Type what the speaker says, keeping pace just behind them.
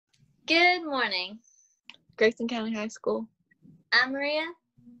Good morning. Grayson County High School. I'm Maria.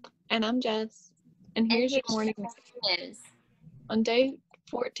 And I'm Jess. And here's your morning news. On day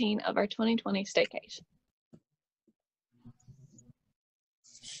 14 of our 2020 staycation.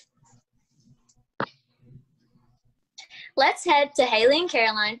 Let's head to Haley and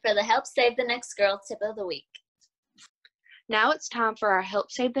Caroline for the Help Save the Next Girl tip of the week. Now it's time for our Help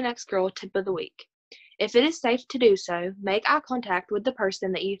Save the Next Girl tip of the week. If it is safe to do so, make eye contact with the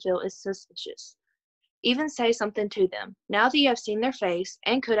person that you feel is suspicious. Even say something to them. Now that you have seen their face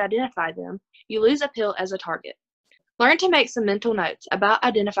and could identify them, you lose appeal as a target. Learn to make some mental notes about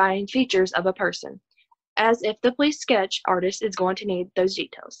identifying features of a person, as if the police sketch artist is going to need those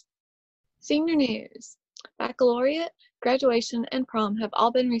details. Senior news. Baccalaureate, graduation, and prom have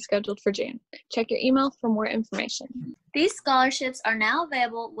all been rescheduled for June. Check your email for more information. These scholarships are now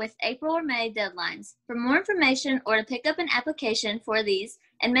available with April or May deadlines. For more information or to pick up an application for these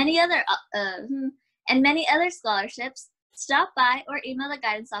and many other scholarships, stop by or email the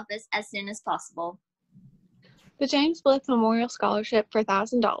guidance office as soon as possible. The James Blith Memorial Scholarship for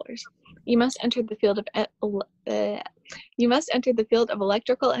 $1,000. You must enter the field of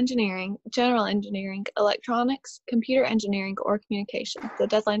electrical engineering, general engineering, electronics, computer engineering, or communications. The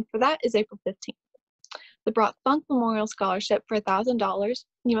deadline for that is April 15th. The Brock Funk Memorial Scholarship for $1,000.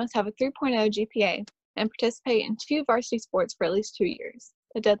 You must have a 3.0 GPA and participate in 2 varsity sports for at least 2 years.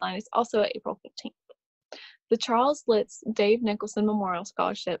 The deadline is also April 15th. The Charles Litz Dave Nicholson Memorial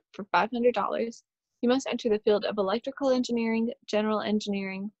Scholarship for $500. You must enter the field of electrical engineering, general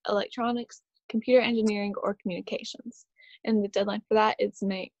engineering, electronics, computer engineering, or communications. And the deadline for that is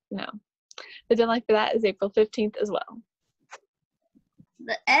April 15th as well.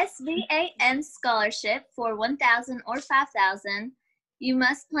 The SVAM Scholarship for $1,000 or $5,000. You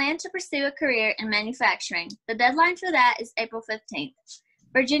must plan to pursue a career in manufacturing. The deadline for that is April 15th.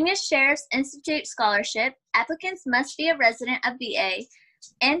 Virginia Sheriff's Institute Scholarship. Applicants must be a resident of VA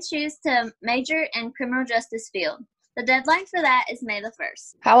and choose to major in criminal justice field. The deadline for that is May the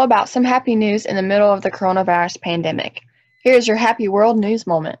 1st. How about some happy news in the middle of the coronavirus pandemic? Here's your Happy World News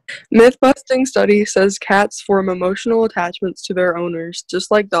moment. Myth-busting study says cats form emotional attachments to their owners,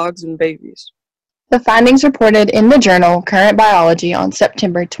 just like dogs and babies. The findings reported in the journal Current Biology on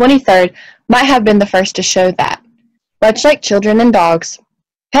September 23rd might have been the first to show that, much like children and dogs,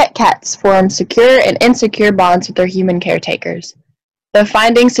 pet cats form secure and insecure bonds with their human caretakers. The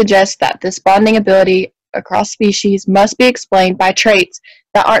findings suggest that this bonding ability across species must be explained by traits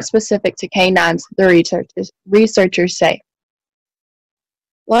that aren't specific to canines, the researchers say.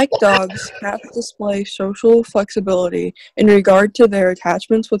 Like dogs, cats display social flexibility in regard to their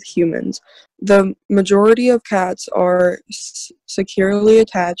attachments with humans. The majority of cats are securely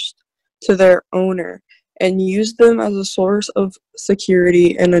attached to their owner and use them as a source of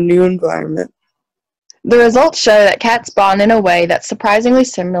security in a new environment. The results show that cats bond in a way that's surprisingly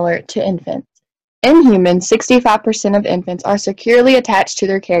similar to infants. In humans, 65% of infants are securely attached to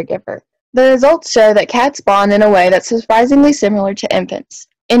their caregiver. The results show that cats bond in a way that's surprisingly similar to infants.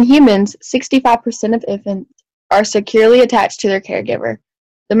 In humans, 65% of infants are securely attached to their caregiver.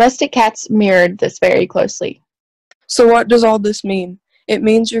 Domestic cats mirrored this very closely. So what does all this mean? It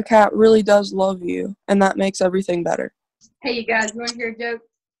means your cat really does love you, and that makes everything better. Hey, you guys, you want to hear a joke?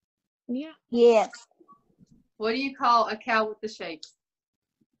 Yeah. Yes. What do you call a cow with the shakes?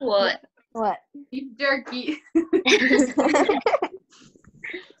 What? Beef jerky.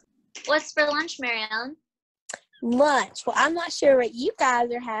 What's for lunch, Mary Ellen? Lunch. Well, I'm not sure what you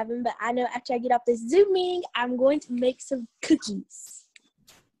guys are having, but I know after I get off this Zoom meeting, I'm going to make some cookies.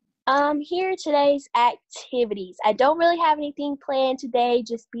 Here are today's activities. I don't really have anything planned today.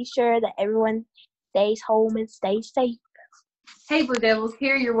 Just be sure that everyone stays home and stays safe. Hey, Blue Devils,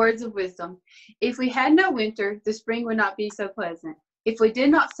 here are your words of wisdom. If we had no winter, the spring would not be so pleasant. If we did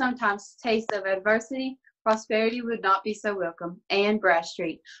not sometimes taste of adversity, prosperity would not be so welcome. Anne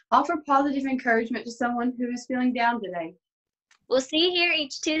Bradstreet. Offer positive encouragement to someone who is feeling down today. We'll see you here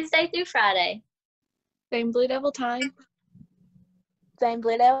each Tuesday through Friday. Same Blue Devil time. Same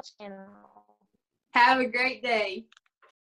Blue Devil channel. Have a great day.